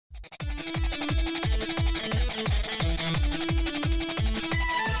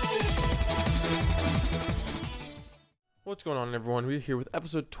What's going on, everyone? We're here with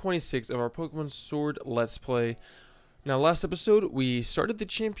episode 26 of our Pokemon Sword Let's Play. Now, last episode, we started the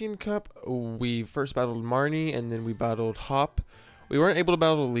Champion Cup. We first battled Marnie, and then we battled Hop. We weren't able to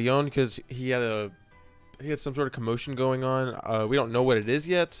battle Leon because he had some sort of commotion going on. We don't know what it is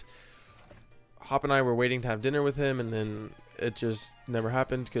yet. Hop and I were waiting to have dinner with him, and then it just never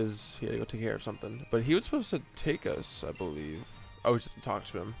happened because he had to go take care of something. But he was supposed to take us, I believe. Oh, just to talk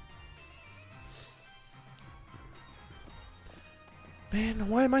to him. Man,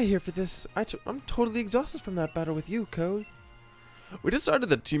 why am I here for this? I'm totally exhausted from that battle with you, Code. We decided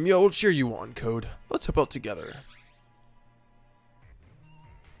that Team Yell will cheer you on, Code. Let's help out together.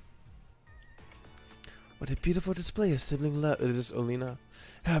 What a beautiful display of sibling love. Is this Olina?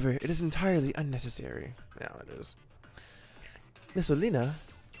 However, it is entirely unnecessary. Yeah, it is. Miss Olina?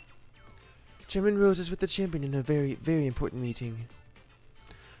 Chairman Rose is with the champion in a very, very important meeting.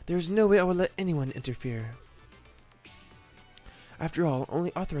 There is no way I will let anyone interfere. After all,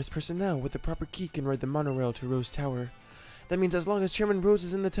 only authorized personnel with the proper key can ride the monorail to Rose Tower. That means as long as Chairman Rose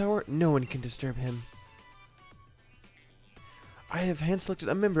is in the tower, no one can disturb him. I have hand-selected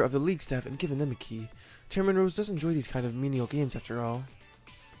a member of the League staff and given them a key. Chairman Rose does enjoy these kind of menial games after all.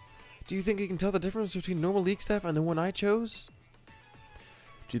 Do you think you can tell the difference between normal League staff and the one I chose?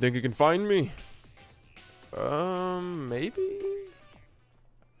 Do you think you can find me? Maybe?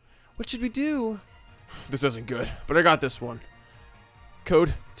 What should we do? This isn't good, but I got this one.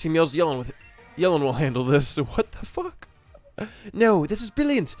 Code, Team Yell's Yellin will handle this. What the fuck? No, this is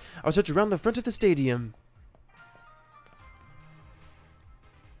brilliant. I'll search around the front of the stadium.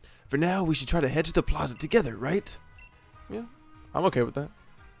 For now, we should try to head to the plaza together, right? Yeah, I'm okay with that.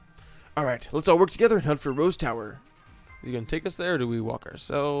 Alright, let's all work together and head for Rose Tower. Is he going to take us there, or do we walk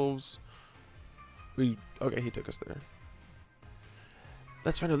ourselves? Okay, he took us there.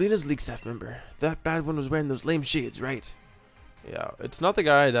 Let's find Olina's League staff member. That bad one was wearing those lame shades, right? Yeah, it's not the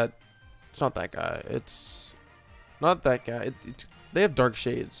guy that... It's not that guy. It's not that guy. They have dark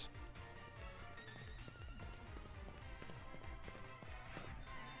shades.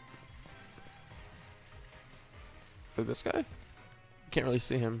 This guy? Can't really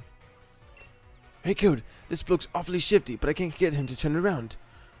see him. Hey, Code. This bloke's awfully shifty, but I can't get him to turn around.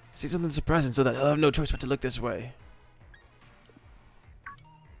 See something surprising so that he'll have no choice but to look this way.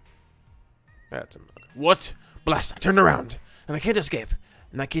 That's him. What? Blast! I turned around, and I can't escape.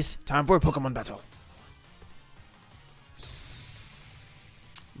 In that case, time for a Pokemon battle.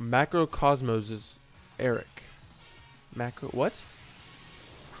 Macrocosmos is Eric. Macro... What?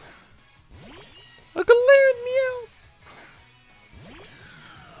 A Galarian Meow!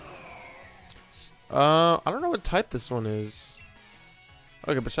 I don't know what type this one is.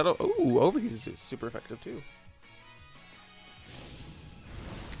 Okay, but Shadow... Ooh, Overheat is super effective, too.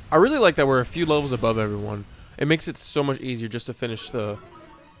 I really like that we're a few levels above everyone. It makes it so much easier just to finish the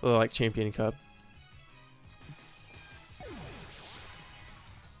like, Champion Cup.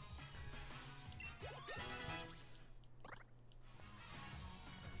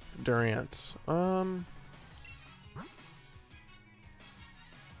 Durant.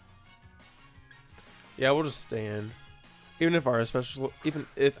 Yeah, we'll just stay in. Even if our special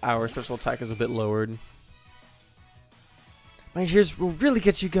attack is a bit lowered. My ears will really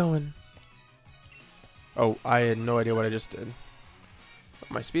get you going. Oh, I had no idea what I just did.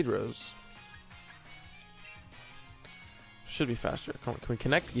 My speed rose. Should be faster. Can we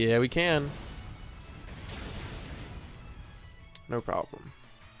connect? Yeah, we can. No problem.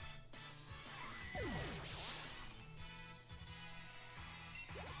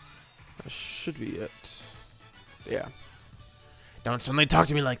 That should be it. Yeah. Don't suddenly talk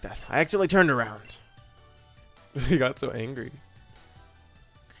to me like that. I accidentally turned around. He got so angry.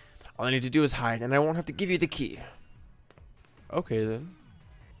 All I need to do is hide, and I won't have to give you the key. Okay, then.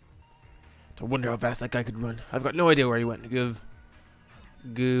 I wonder how fast that guy could run. I've got no idea where he went. Goov.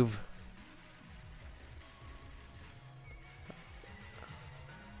 These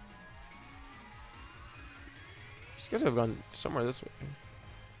guys have gone somewhere this way.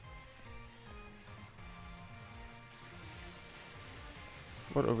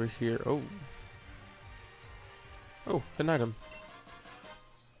 What over here? Oh. Oh, an item.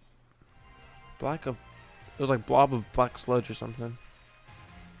 It was like blob of black sludge or something.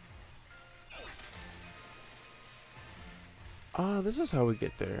 Ah, this is how we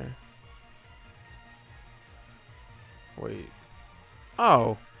get there. Wait.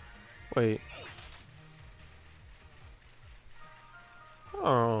 Oh. Wait.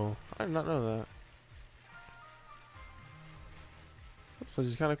 Oh, I did not know that. This place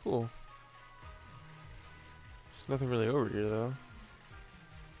is kind of cool. There's nothing really over here, though.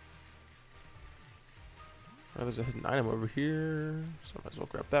 Oh, there's a hidden item over here, so I might as well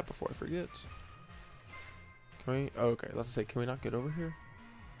grab that before I forget. Can we? Oh, okay, let's say, can we not get over here?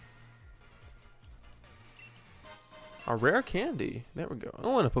 A rare candy. There we go.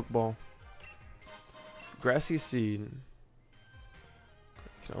 Oh, and a Pokeball. Grassy seed.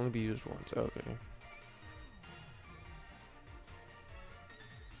 Can only be used once. Okay.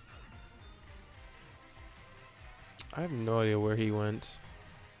 I have no idea where he went.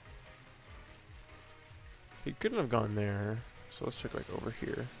 He couldn't have gone there. So let's check like over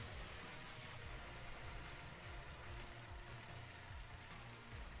here.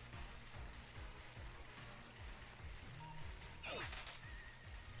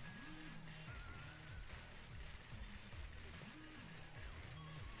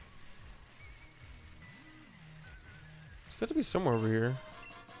 He's got to be somewhere over here.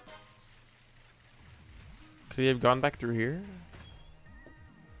 Could he have gone back through here?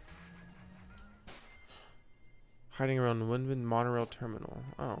 Hiding around Windman Monorail Terminal.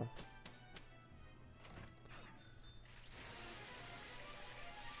 Oh.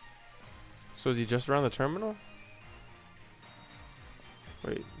 So is he just around the terminal?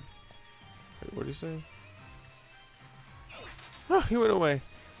 Wait, what did he say? Oh, he went away.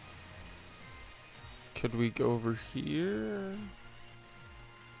 Could we go over here?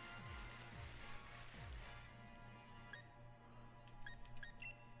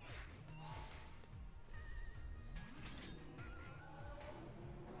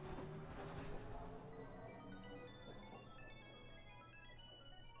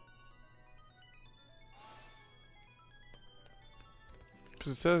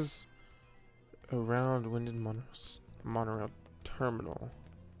 Because it says around Winded Monorail Terminal.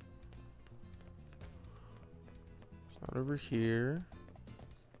 It's not over here.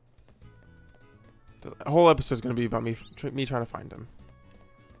 The whole episode is going to be about me trying to find him.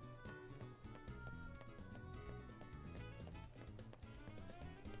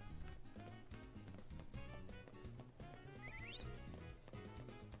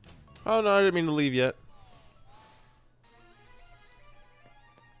 Oh no, I didn't mean to leave yet.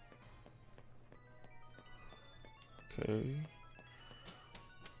 Okay.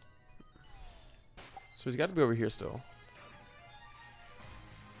 So he's got to be over here still.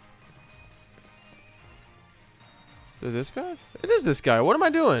 Is it this guy? It is this guy. What am I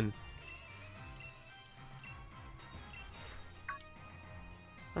doing?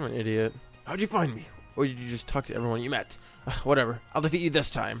 I'm an idiot. How'd you find me? Or did you just talk to everyone you met? Whatever. I'll defeat you this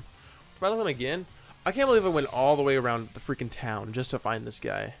time. Battle him again? I can't believe I went all the way around the freaking town just to find this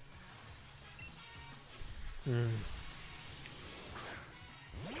guy.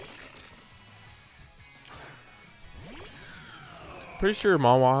 Pretty sure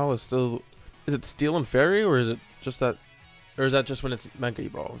Mawile is still... Is it Steel and Fairy, or is it just that... Or is that just when it's Mega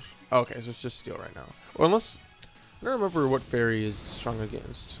Evolves? Oh, okay, so it's just Steel right now. Or unless... I don't remember what Fairy is strong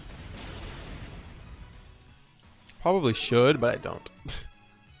against. Probably should, but I don't.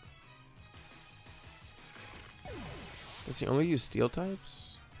 Does he only use Steel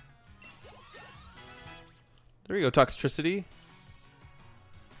types? There we go, Toxtricity.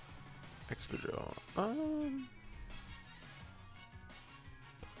 Excadrill.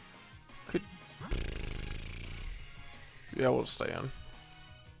 Could... Yeah, we'll stay on.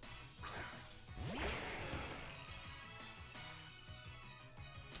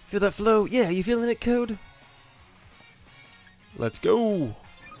 Feel that flow? Yeah, you feeling it, Code? Let's go.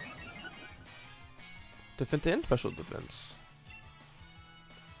 Defense and special defense.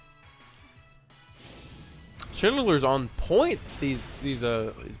 Chandler's on point these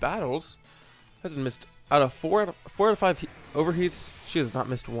battles. Hasn't missed out of four out of 5 overheats. She has not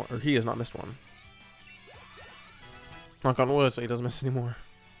missed one, or he has not missed one. Knock on wood, so he doesn't miss anymore.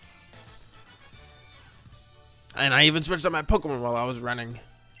 And I even switched up my Pokemon while I was running.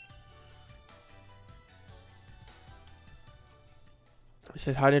 I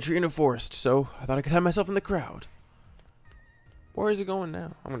said hide in a tree in a forest, so I thought I could hide myself in the crowd. Where is it going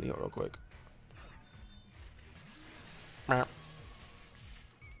now? I'm gonna heal real quick. I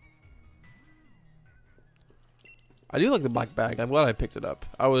do like the black bag. I'm glad I picked it up.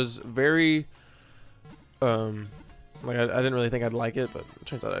 I was very, like I didn't really think I'd like it, but it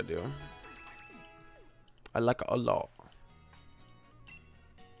turns out I do. I like it a lot.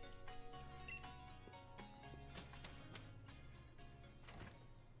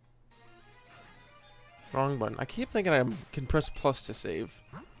 Wrong button. I keep thinking I can press plus to save.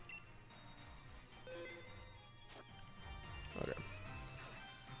 Okay.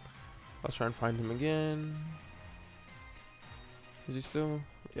 Let's try and find him again. Is he still?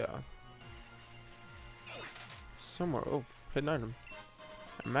 Yeah. Somewhere. Oh, hidden item.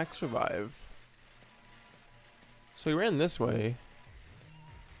 And max revive. So he ran this way.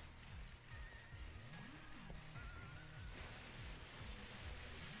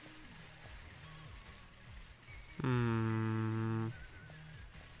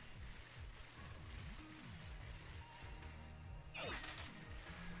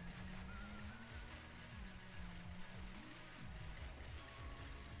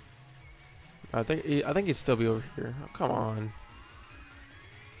 I think he'd still be over here. Oh, come on.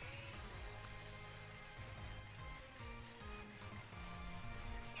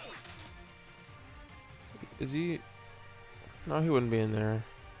 Is he? No, he wouldn't be in there.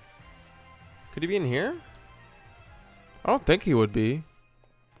 Could he be in here? I don't think he would be.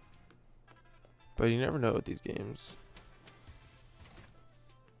 But you never know with these games.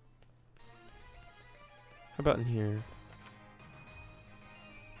 How about in here?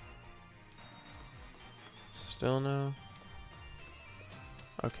 Still no?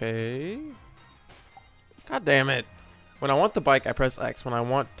 Okay. God damn it. When I want the bike, I press X. When I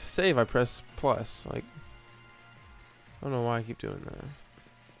want to save, I press plus. Like, I don't know why I keep doing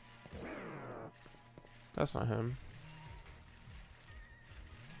that. That's not him.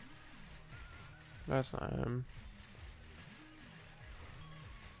 That's not him.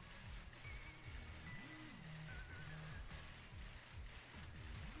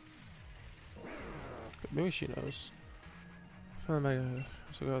 Maybe she knows. I feel like I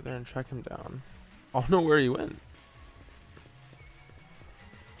have to go out there and track him down. I don't know where he went.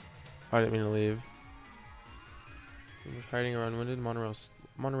 I didn't mean to leave. He was hiding around Winded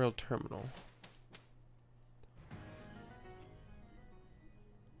Monorail Terminal.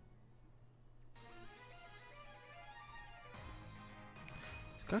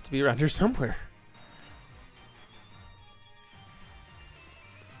 He's got to be around here somewhere.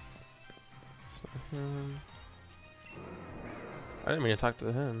 So, I didn't mean to talk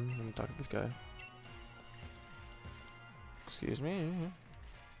to him. I'm gonna talk to this guy. Excuse me.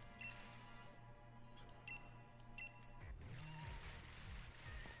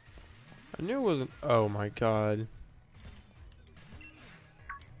 I knew it wasn't. Oh my god.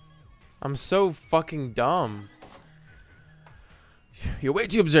 I'm so fucking dumb. You're way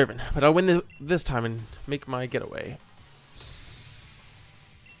too observant, but I'll win this time and make my getaway.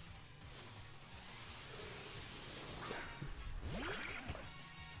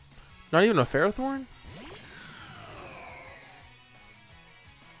 Not even a Ferrothorn?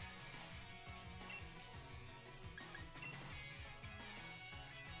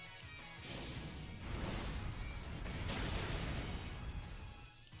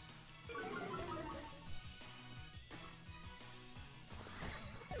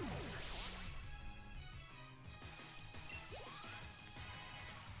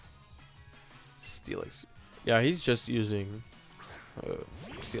 Steelix. Yeah, he's just using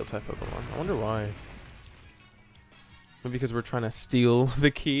steel type Pokemon. I wonder why. Maybe because we're trying to steal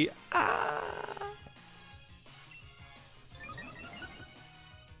the key. Ah!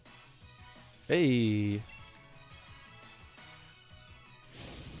 Hey.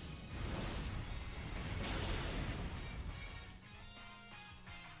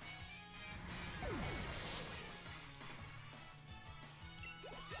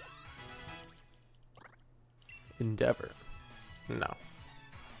 Endeavor. No.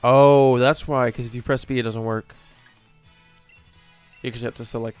 Oh, that's why. Because if you press B, it doesn't work. You just have to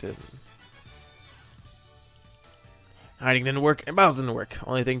select it. Hiding didn't work, and battles didn't work.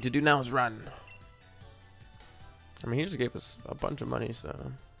 Only thing to do now is run. I mean, he just gave us a bunch of money, so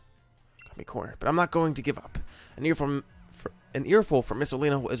got me cornered. But I'm not going to give up. An earful from Miss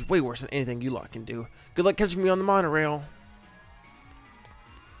Olina is way worse than anything you lot can do. Good luck catching me on the monorail.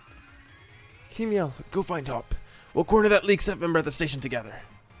 Team Yell, go find Hop. We'll corner that leak set member at the station together.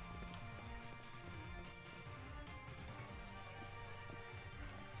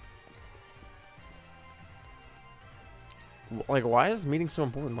 Like, why is this meeting so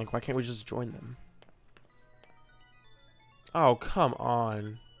important? Like, why can't we just join them? Oh, come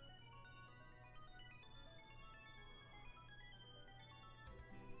on.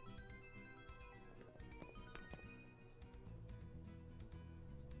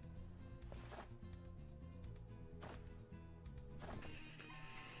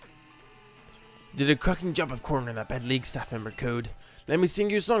 Did a cracking job of cornering that bad league staff member, Code. Let me sing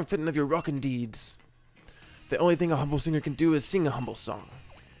you a song fitting of your rockin' deeds. The only thing a humble singer can do is sing a humble song.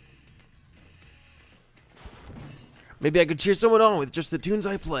 Maybe I could cheer someone on with just the tunes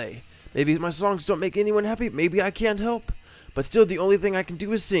I play. Maybe my songs don't make anyone happy, maybe I can't help. But still the only thing I can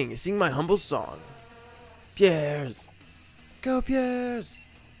do is sing my humble song. Pierres! Go Pierres!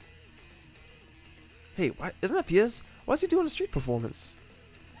 Hey, why, isn't that Pierres? Why's he doing a street performance?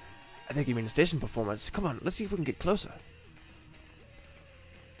 I think you mean a station performance. Come on, let's see if we can get closer.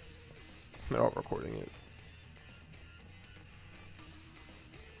 They're all recording it.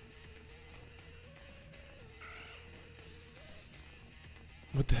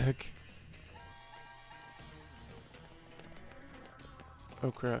 What the heck?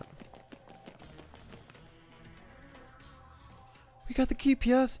 Oh crap. We got the key,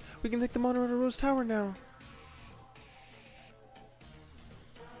 PS. We can take the monorail to Rose Tower now.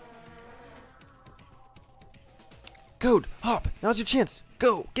 Code, hop. Now's your chance.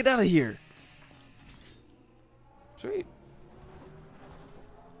 Go. Get out of here. Sweet.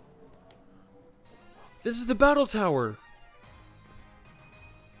 This is the battle tower.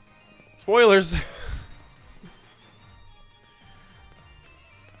 Spoilers.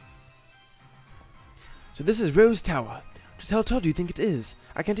 So this is Rose Tower. Just how tall do you think it is?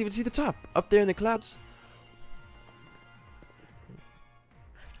 I can't even see the top. Up there in the clouds.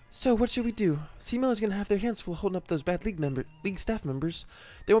 So what should we do? C-Mail is going to have their hands full holding up those bad league staff members.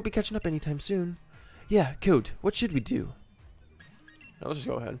 They won't be catching up anytime soon. Yeah, Code, what should we do? No, let's just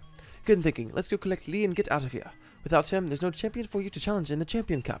go ahead. Good thinking. Let's go collect Lee and get out of here. Without him, there's no champion for you to challenge in the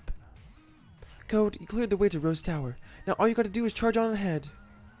Champion Cup. Code, you cleared the way to Rose Tower. Now all you gotta do is charge on ahead.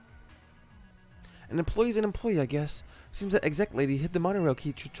 An employee's an employee, I guess. Seems that exec lady hid the monorail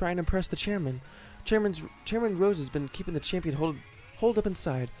key to try and impress the chairman. Chairman Rose has been keeping the champion holed up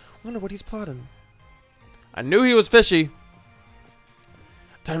inside. Wonder what he's plotting. I knew he was fishy.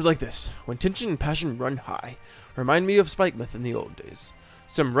 Times like this, when tension and passion run high, remind me of Spikemouth in the old days.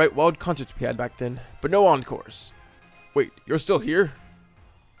 Some right wild concerts we had back then, but no encores. Wait, you're still here?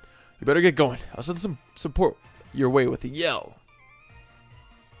 You better get going. I'll send some support your way with a yell.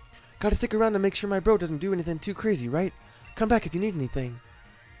 Gotta stick around to make sure my bro doesn't do anything too crazy, right? Come back if you need anything.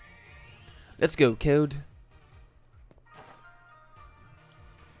 Let's go, Code.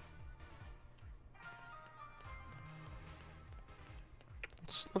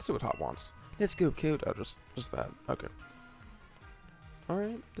 Let's see what Hop wants. Let's go, Code. Oh, just that. Okay.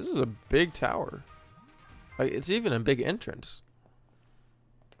 Alright. This is a big tower. Like, it's even a big entrance.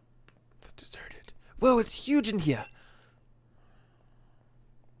 It's deserted. Whoa, it's huge in here.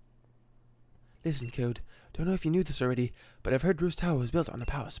 Listen, Code. Don't know if you knew this already, but I've heard Rose Tower was built on a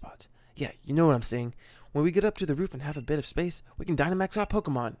power spot. Yeah, you know what I'm saying. When we get up to the roof and have a bit of space, we can Dynamax our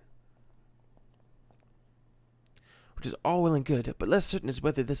Pokemon. Which is all well and good, but less certain is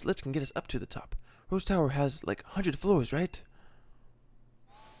whether this lift can get us up to the top. Rose Tower has like 100 floors, right?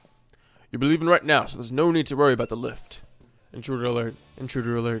 You're believing right now, so there's no need to worry about the lift. Intruder alert.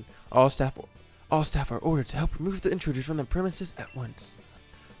 Intruder alert. All staff are ordered to help remove the intruders from the premises at once.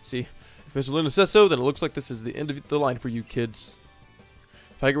 See, if Mr. Luna says so, then it looks like this is the end of the line for you kids.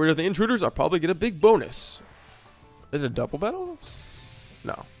 If I get rid of the intruders, I'll probably get a big bonus. Is it a double battle?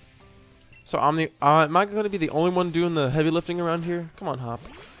 No. So am I going to be the only one doing the heavy lifting around here? Come on, Hop.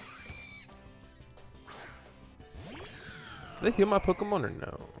 Did they heal my Pokemon or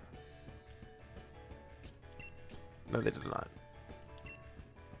no? No, they did not.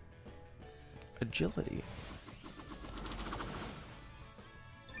 Agility.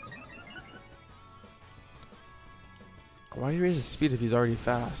 Why do you raise his speed if he's already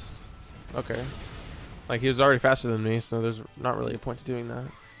fast? Okay. Like, he was already faster than me, so there's not really a point to doing that.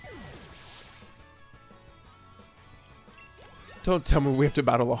 Don't tell me we have to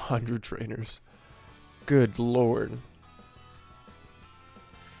battle 100 trainers. Good lord.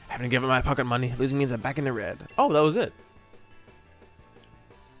 Having to give up my pocket money. Losing means I'm back in the red. Oh, that was it.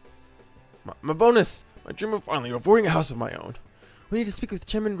 My bonus. My dream of finally affording a house of my own. We need to speak with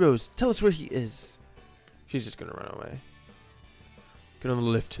Chairman Rose. Tell us where he is. She's just going to run away. Get on the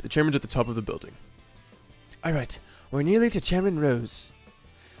lift. The chairman's at the top of the building. Alright. We're nearly to Chairman Rose.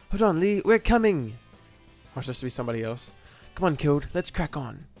 Hold on, Lee. We're coming. Watch this to be somebody else. Come on, Code. Let's crack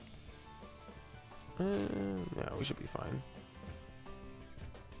on. Yeah, we should be fine.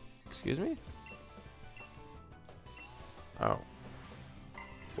 Excuse me? Oh.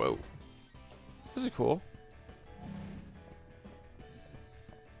 Whoa. This is cool.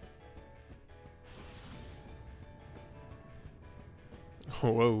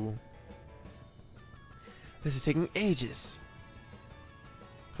 Whoa. This is taking ages.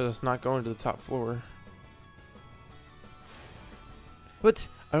 Because it's not going to the top floor. What?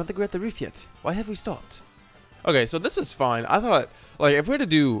 I don't think we're at the roof yet. Why have we stopped? Okay, so this is fine. I thought, like, if we had to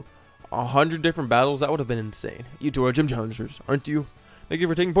do 100 different battles, that would have been insane. You two are gym challengers, aren't you? Thank you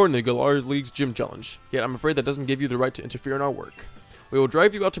for taking part in the Galar League's gym challenge. Yet I'm afraid that doesn't give you the right to interfere in our work. We will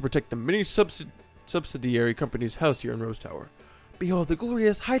drive you out to protect the many subsidiary companies housed here in Rose Tower. Behold the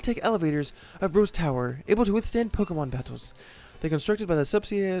glorious high-tech elevators of Rose Tower, able to withstand Pokemon battles. They're constructed by the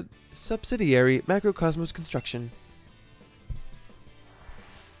subsidiary Macrocosmos Construction.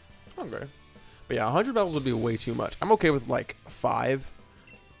 Okay. But yeah, 100 battles would be way too much. I'm okay with like 5.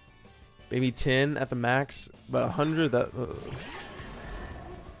 Maybe 10 at the max. But 100, that...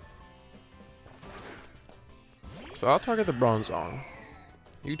 So I'll target the Bronzong.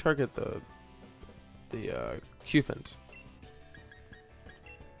 You target the Cufant.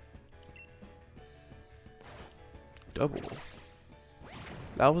 Double.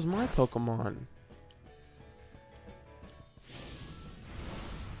 That was my Pokemon.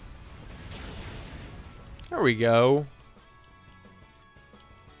 There we go.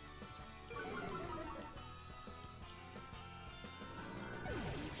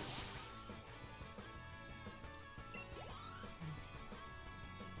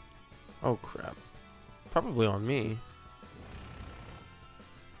 Oh crap. Probably on me.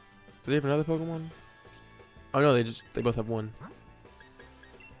 Do they have another Pokemon? Oh no, they both have one.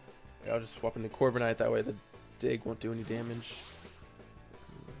 Yeah, I'll just swap into Corviknight, that way the dig won't do any damage.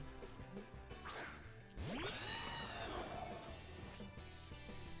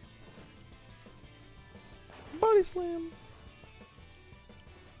 Body slam.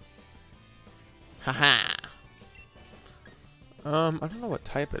 Haha. I don't know what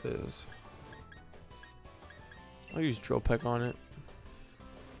type it is. I'll use Drill Peck on it.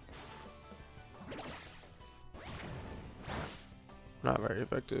 Not very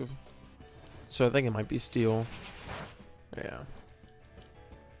effective. So I think it might be Steel. Yeah.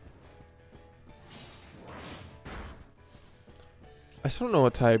 I still don't know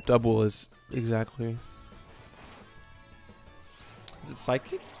what type Double is exactly. Is it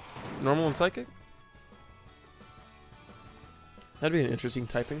Psychic? Is it normal and Psychic? That'd be an interesting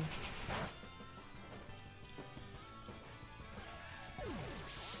typing.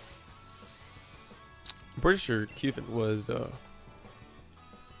 I'm pretty sure Cufant was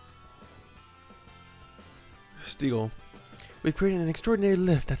Steel. We've created an extraordinary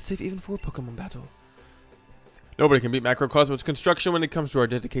lift that's safe even for a Pokemon battle. Nobody can beat Macrocosmos Construction when it comes to our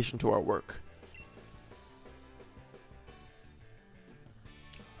dedication to our work.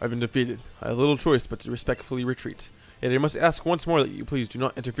 I've been defeated. I have little choice but to respectfully retreat. Yet I must ask once more that you please do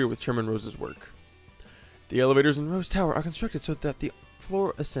not interfere with Chairman Rose's work. The elevators in Rose Tower are constructed so that the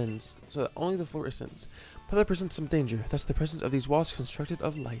floor ascends, so that only the floor ascends. But that presents some danger. Thus the presence of these walls constructed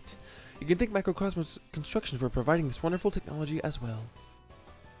of light. You can thank Macrocosmos Construction for providing this wonderful technology as well.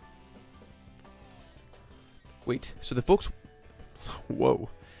 Wait, so the folks... Whoa.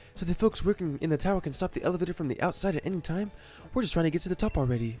 So the folks working in the tower can stop the elevator from the outside at any time? We're just trying to get to the top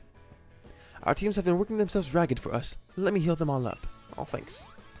already. Our teams have been working themselves ragged for us. Let me heal them all up. Oh, thanks.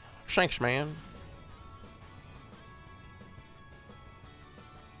 Thanks, man.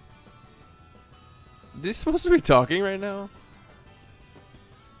 Is he supposed to be talking right now?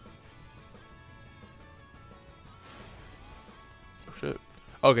 Oh, shit.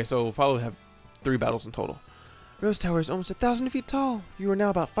 Okay, so we'll probably have 3 battles in total. Rose Tower is almost 1,000 feet tall. You are now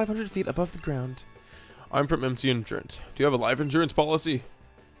about 500 feet above the ground. I'm from MC Insurance. Do you have a life insurance policy?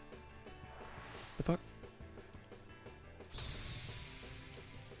 The fuck?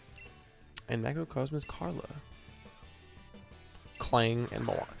 And Macrocosmos Carla. Clang and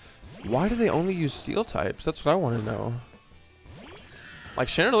more. Why do they only use steel types? That's what I want to know. Like,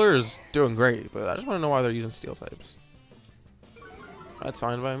 Chandelure is doing great, but I just want to know why they're using steel types. That's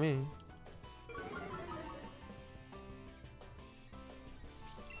fine by me.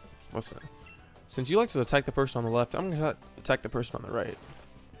 Listen, since you like to attack the person on the left, I'm going to attack the person on the right.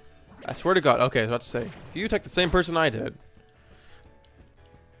 I swear to God. Okay, I was about to say, if you attack the same person I did.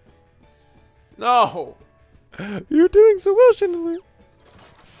 No! You're doing so well, Chandelure.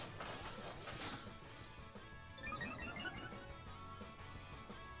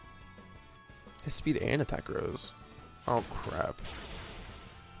 His speed and attack rose. Oh, crap.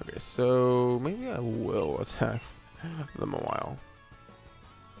 Okay, so maybe I will attack them a while.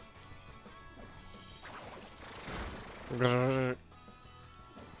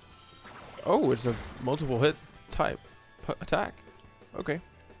 Oh, it's a multiple hit type attack. Okay.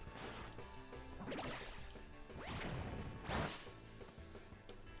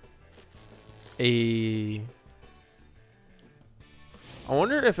 I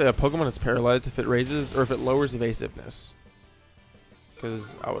wonder if a Pokemon is paralyzed, if it raises or if it lowers evasiveness.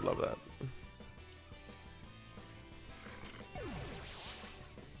 Because I would love that.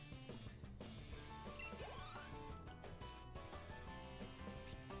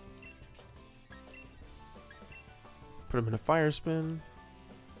 Put him in a fire spin.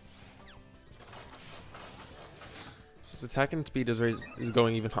 So its attack and speed is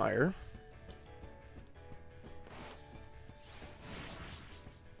going even higher.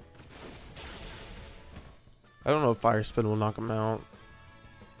 I don't know if Fire Spin will knock him out.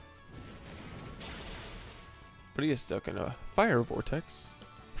 But he is stuck in a Fire Vortex.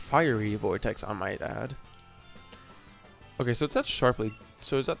 Fiery Vortex, I might add. Okay, so it's that sharply.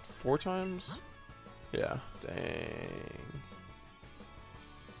 So is that 4 times? Yeah. Dang.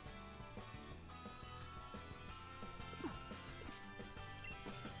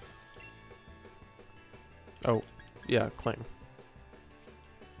 Oh, yeah, Clang.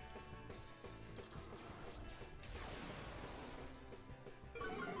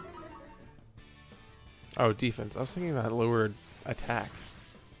 Oh, defense. I was thinking that lowered attack.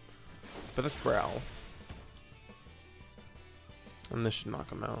 But that's Growl. And this should knock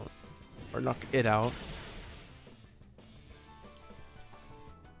him out. Or knock it out.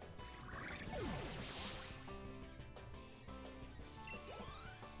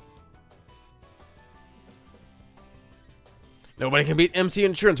 Nobody can beat MC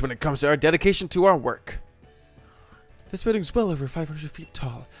Insurance when it comes to our dedication to our work. This building's well over 500 feet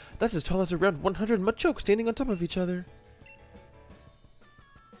tall. That's as tall as around 100 Machoke standing on top of each other.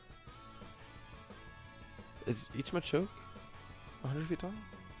 Is each Machoke 100 feet tall?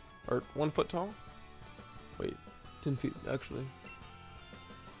 Or 1 foot tall? Wait, 10 feet actually.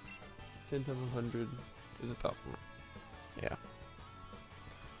 10 times 100 is 1,000. Yeah.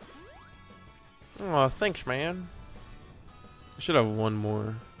 Aw, thanks, man. I should have one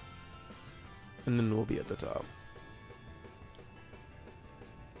more. And then we'll be at the top.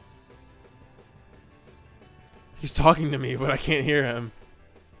 He's talking to me, but I can't hear him.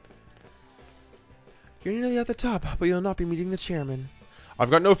 You're nearly at the top, but you'll not be meeting the chairman.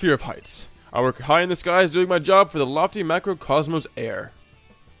 I've got no fear of heights. I work high in the skies doing my job for the lofty macrocosmos air.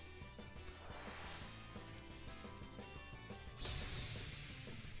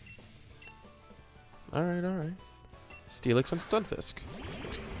 Alright, alright. Steelix and Stunfisk.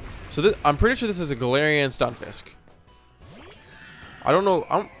 So I'm pretty sure this is a Galarian Stunfisk. I don't know.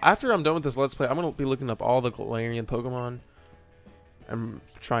 After I'm done with this Let's Play, I'm going to be looking up all the Galarian Pokemon and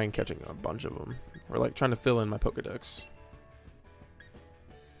trying catching a bunch of them. Or like trying to fill in my Pokedex.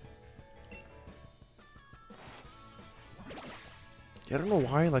 Yeah, I don't know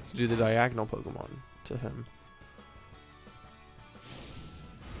why I like to do the diagonal Pokemon to him.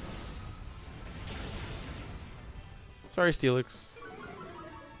 Sorry, Steelix.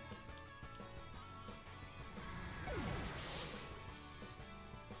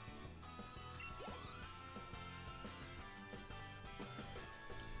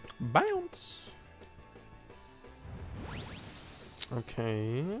 Bounce.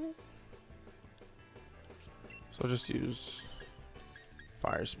 Okay. So I'll just use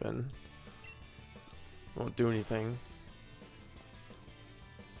Fire Spin. Won't do anything.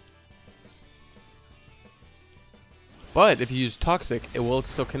 But if you use Toxic, it will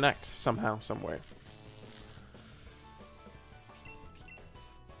still connect somehow, some way.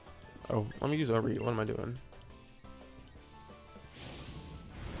 Oh, let me use Overheat. What am I doing?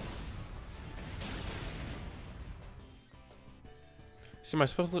 See, my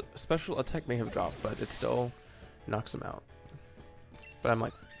special attack may have dropped, but it still knocks him out. But I'm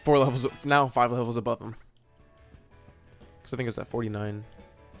like 4 levels, now 5 levels above him. Because I think it's at 49.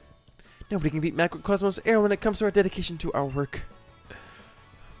 Nobody can beat Macrocosmos Air when it comes to our dedication to our work.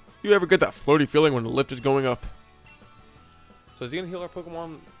 You ever get that floaty feeling when the lift is going up? So is he going to heal our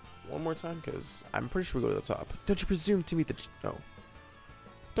Pokemon one more time? Because I'm pretty sure we go to the top. Don't you presume to meet the... No.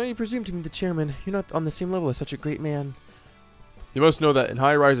 Don't you presume to meet the chairman? You're not on the same level as such a great man. You must know that in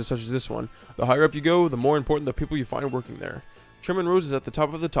high rises such as this one, the higher up you go, the more important the people you find working there. Chairman Rose is at the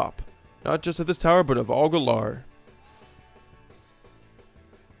top of the top. Not just of this tower, but of all Galar.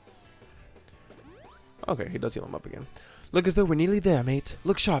 Okay, he does heal him up again. Look as though we're nearly there, mate.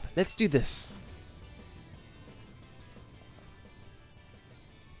 Look sharp. Let's do this.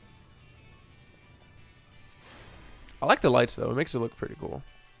 I like the lights, though. It makes it look pretty cool.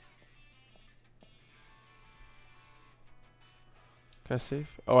 Can I save?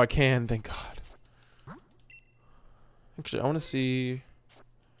 Oh, I can. Thank God. Actually, I want to see...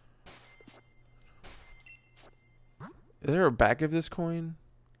 Is there a back of this coin?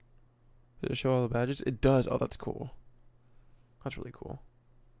 Does it show all the badges? It does. Oh, that's cool. That's really cool.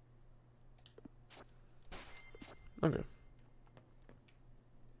 Okay.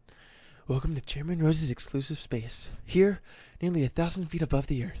 Welcome to Chairman Rose's exclusive space. Here, nearly 1,000 feet above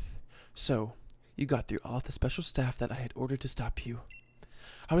the earth. So, you got through all of the special staff that I had ordered to stop you.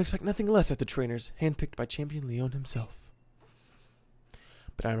 I would expect nothing less of the trainers, handpicked by Champion Leon himself.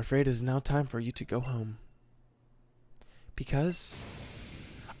 But I'm afraid it is now time for you to go home. Because...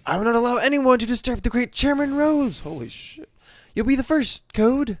 I will not allow anyone to disturb the great Chairman Rose. Holy shit. You'll be the first,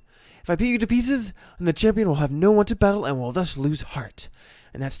 Code. If I beat you to pieces, then the champion will have no one to battle and will thus lose heart.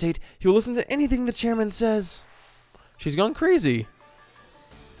 In that state, he will listen to anything the chairman says. She's gone crazy.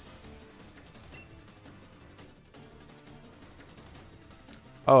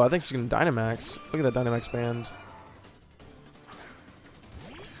 Oh, I think she's going to Dynamax. Look at that Dynamax band.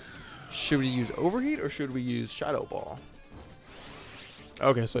 Should we use Overheat or should we use Shadow Ball?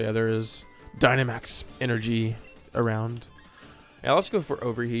 Okay, so yeah, there is Dynamax energy around. Yeah, let's go for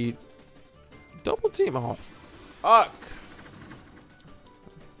Overheat. Double team. Oh, fuck.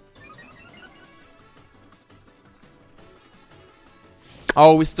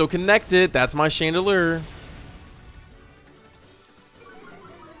 Oh, we still connected. That's my Chandelure.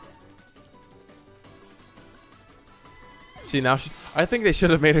 See, now I think they should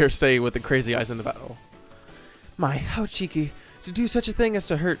have made her stay with the crazy eyes in the battle. My, how cheeky to do such a thing as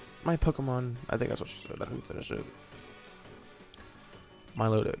to hurt my Pokemon. I think that's what she said. Let me finish it.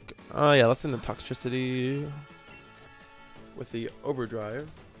 Milotic. Oh, yeah, let's send the Toxtricity with the Overdrive.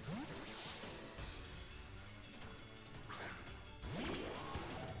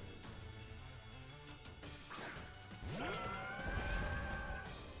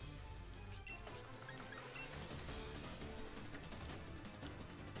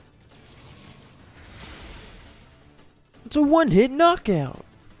 It's a one-hit knockout.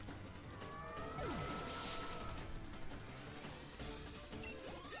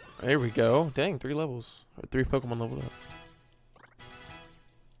 There we go. Dang, 3 levels. Or 3 Pokemon leveled up.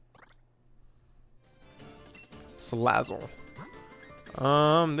 Salazzle.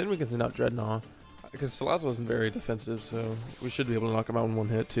 Then we can send out Dreadnought. Because Salazzle isn't very defensive, so we should be able to knock him out in one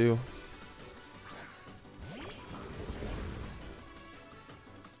hit too.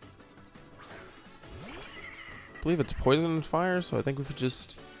 I believe it's poison and fire, so I think we could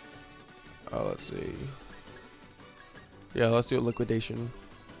just let's see. Yeah, let's do a liquidation.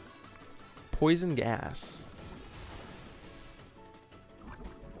 Poison gas.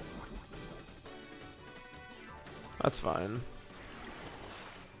 That's fine.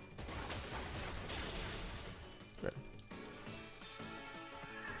 Okay.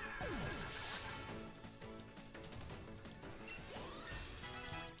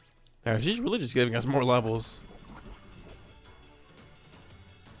 Yeah, she's really just giving us more levels.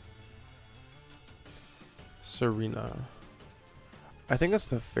 Serena. I think that's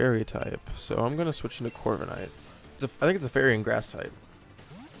the fairy type, so I'm gonna switch into Corviknight. I think it's a fairy and grass type.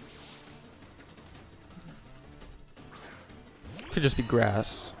 Could just be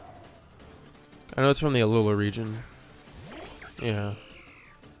grass. I know it's from the Alola region. Yeah.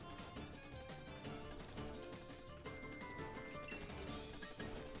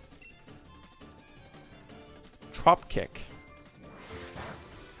 Trop Kick.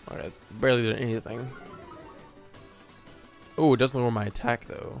 Alright, barely did anything. Oh, it does lower my attack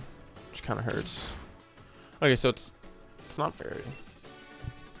though, which kind of hurts. Okay, so it's not fairy.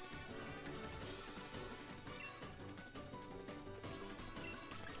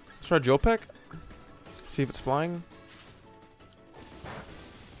 Let's try Jolpeck. See if it's flying.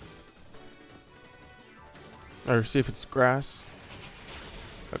 Or see if it's grass.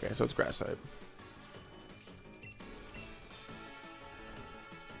 Okay, so it's grass type.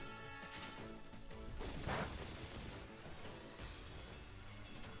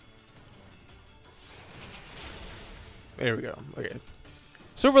 There we go. Okay.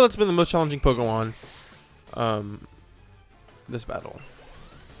 So far, that's been the most challenging Pokemon. This battle.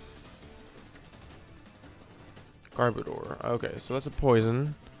 Garbodor. Okay, so that's a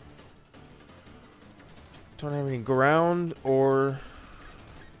poison. Don't have any ground or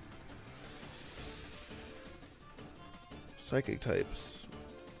psychic types.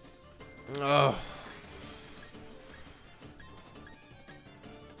 Ugh.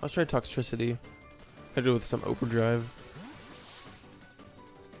 Let's try Toxtricity. I do it with some Overdrive.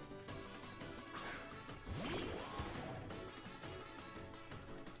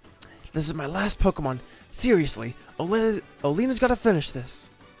 This is my last Pokemon. Seriously, Alina's got to finish this.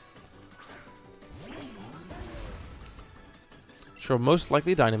 Sure, most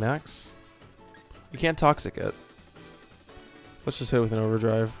likely Dynamax. We can't Toxic it. Let's just hit it with an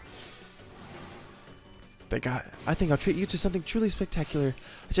Overdrive. I think I'll treat you to something truly spectacular.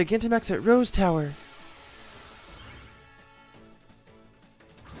 A Gigantamax at Rose Tower.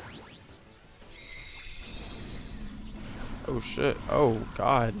 Oh shit. Oh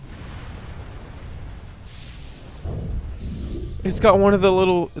god. It's got one of the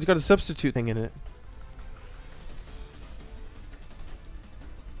little, it's got a substitute thing in it.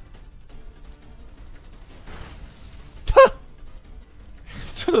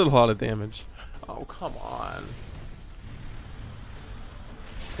 It's done a lot of damage. Oh, come on.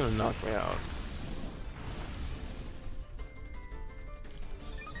 It's gonna knock me out.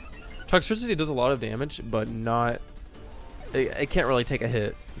 Toxicity does a lot of damage, but not... It can't really take a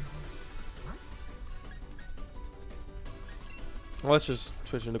hit. Well, let's just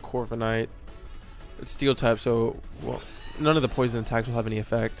switch into Corviknight. It's Steel type, so well, none of the poison attacks will have any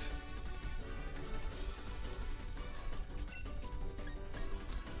effect.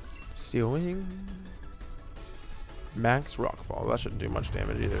 Steel Wing. Max Rockfall. That shouldn't do much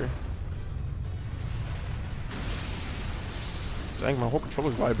damage either. Dang, my whole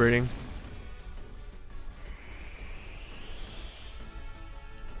controller's vibrating.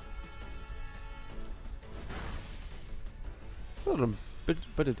 It's not a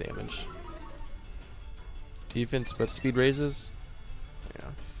bit of damage. Defense, but speed raises. Yeah.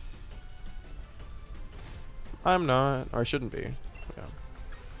 I'm not, or I shouldn't be. Yeah.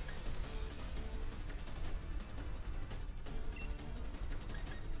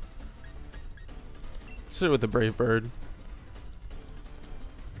 Sit with the Brave Bird.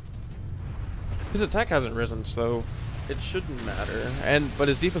 His attack hasn't risen, so it shouldn't matter. But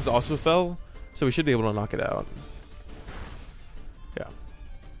his defense also fell, so we should be able to knock it out. Yeah.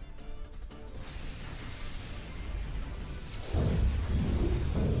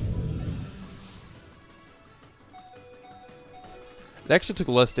 It actually took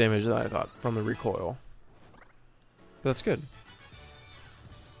less damage than I thought from the recoil. But that's good.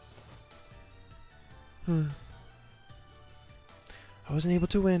 I wasn't able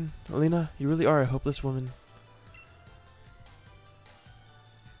to win. Alina, you really are a hopeless woman.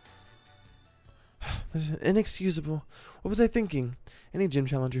 This is inexcusable. What was I thinking? Any gym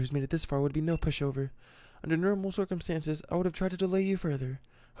challenger who's made it this far would be no pushover. Under normal circumstances, I would have tried to delay you further.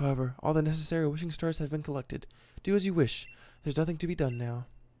 However, all the necessary wishing stars have been collected. Do as you wish. There's nothing to be done now.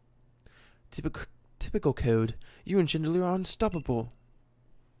 Typical code. You and Chandelier are unstoppable.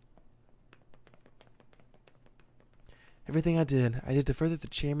 Everything I did to further the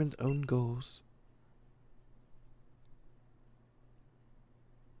chairman's own goals.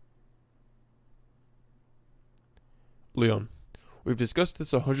 Leon, we've discussed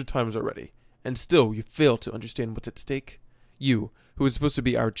this 100 times already, and still you fail to understand what's at stake. You, who is supposed to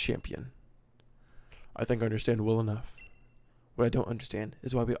be our champion. I think I understand well enough. What I don't understand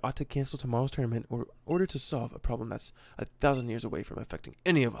is why we ought to cancel tomorrow's tournament in order to solve a problem that's 1,000 years away from affecting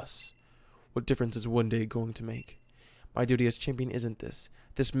any of us. What difference is one day going to make? My duty as champion isn't this.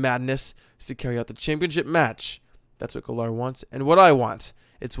 This madness is to carry out the championship match. That's what Galar wants, and what I want.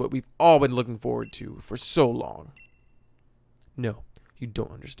 It's what we've all been looking forward to for so long. No, you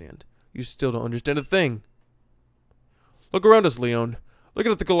don't understand. You still don't understand a thing. Look around us, Leon. Look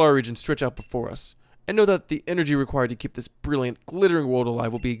at the Galar region stretch out before us. And know that the energy required to keep this brilliant, glittering world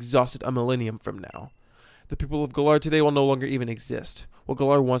alive will be exhausted a millennium from now. The people of Galar today will no longer even exist. What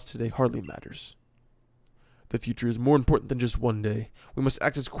Galar wants today hardly matters. The future is more important than just one day. We must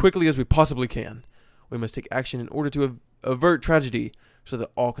act as quickly as we possibly can. We must take action in order to avert tragedy so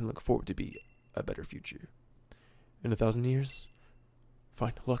that all can look forward to be a better future. In 1,000 years?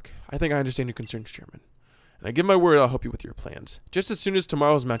 Fine, look, I think I understand your concerns, Chairman. And I give my word I'll help you with your plans, just as soon as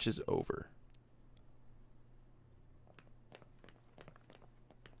tomorrow's match is over.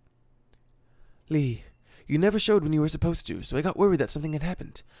 Lee, you never showed when you were supposed to, so I got worried that something had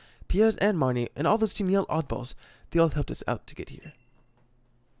happened. Piers and Marnie and all those Team Yell oddballs, they all helped us out to get here.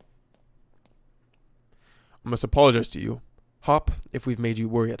 I must apologize to you, Hop, if we've made you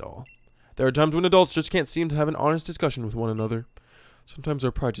worry at all. There are times when adults just can't seem to have an honest discussion with one another. Sometimes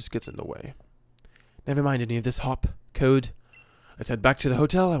our pride just gets in the way. Never mind any of this, Hop. Code. Let's head back to the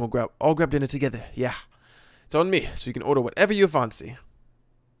hotel and we'll all grab dinner together. Yeah. It's on me, so you can order whatever you fancy.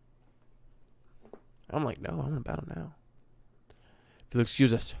 I'm like, no, I'm in battle now. If you'll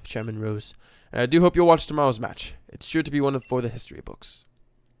excuse us, Chairman Rose, and I do hope you'll watch tomorrow's match. It's sure to be one for the history books.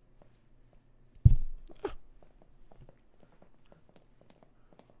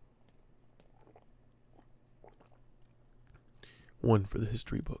 One for the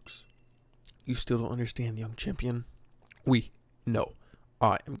history books. You still don't understand, young champion? No.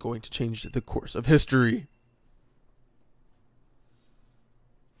 I am going to change the course of history.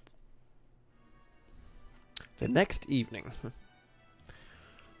 The next evening.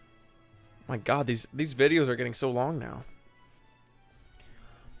 My god, these videos are getting so long now.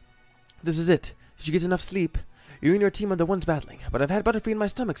 This is it. Did you get enough sleep? You and your team are the ones battling, but I've had Butterfree in my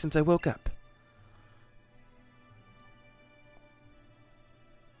stomach since I woke up.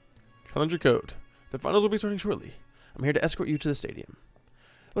 Challenger Code. The finals will be starting shortly. I'm here to escort you to the stadium.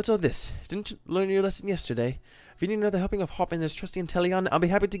 What's all this? Didn't you learn your lesson yesterday? If you need another helping of Hop and his trusty Inteleon, I'll be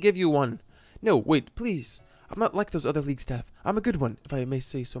happy to give you one. No, wait, please. I'm not like those other league staff. I'm a good one, if I may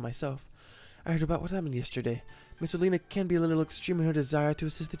say so myself. I heard about what happened yesterday. Miss Olina can be a little extreme in her desire to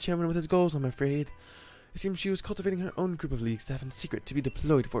assist the chairman with his goals, I'm afraid. It seems she was cultivating her own group of league staff in secret to be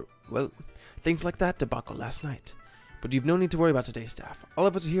deployed for, well, things like that debacle last night. But you've no need to worry about today's staff. All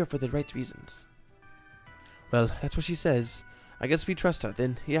of us are here for the right reasons. Well, that's what she says. I guess we trust her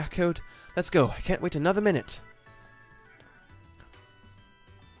then. Yeah, Code. Let's go. I can't wait another minute.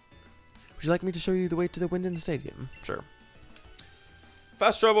 Would you like me to show you the way to the Winden Stadium? Sure.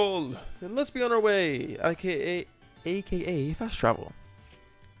 Fast travel! And let's be on our way! AKA fast travel.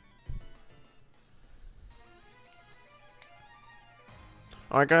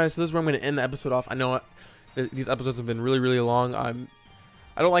 Alright guys, so this is where I'm going to end the episode off. I know these episodes have been really long. I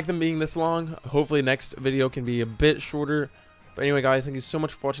don't like them being this long. Hopefully next video can be a bit shorter. But anyway guys, thank you so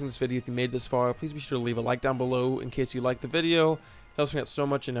much for watching this video. If you made it this far, please be sure to leave a like down below in case you like the video. It helps me out so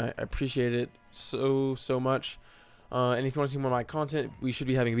much and I appreciate it so much. And if you want to see more of my content, we should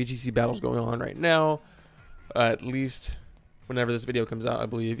be having VGC battles going on right now. At least whenever this video comes out, I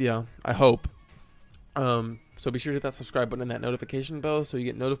believe. Yeah, I hope. So be sure to hit that subscribe button and that notification bell so you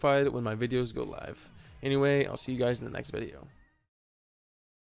get notified when my videos go live. Anyway, I'll see you guys in the next video.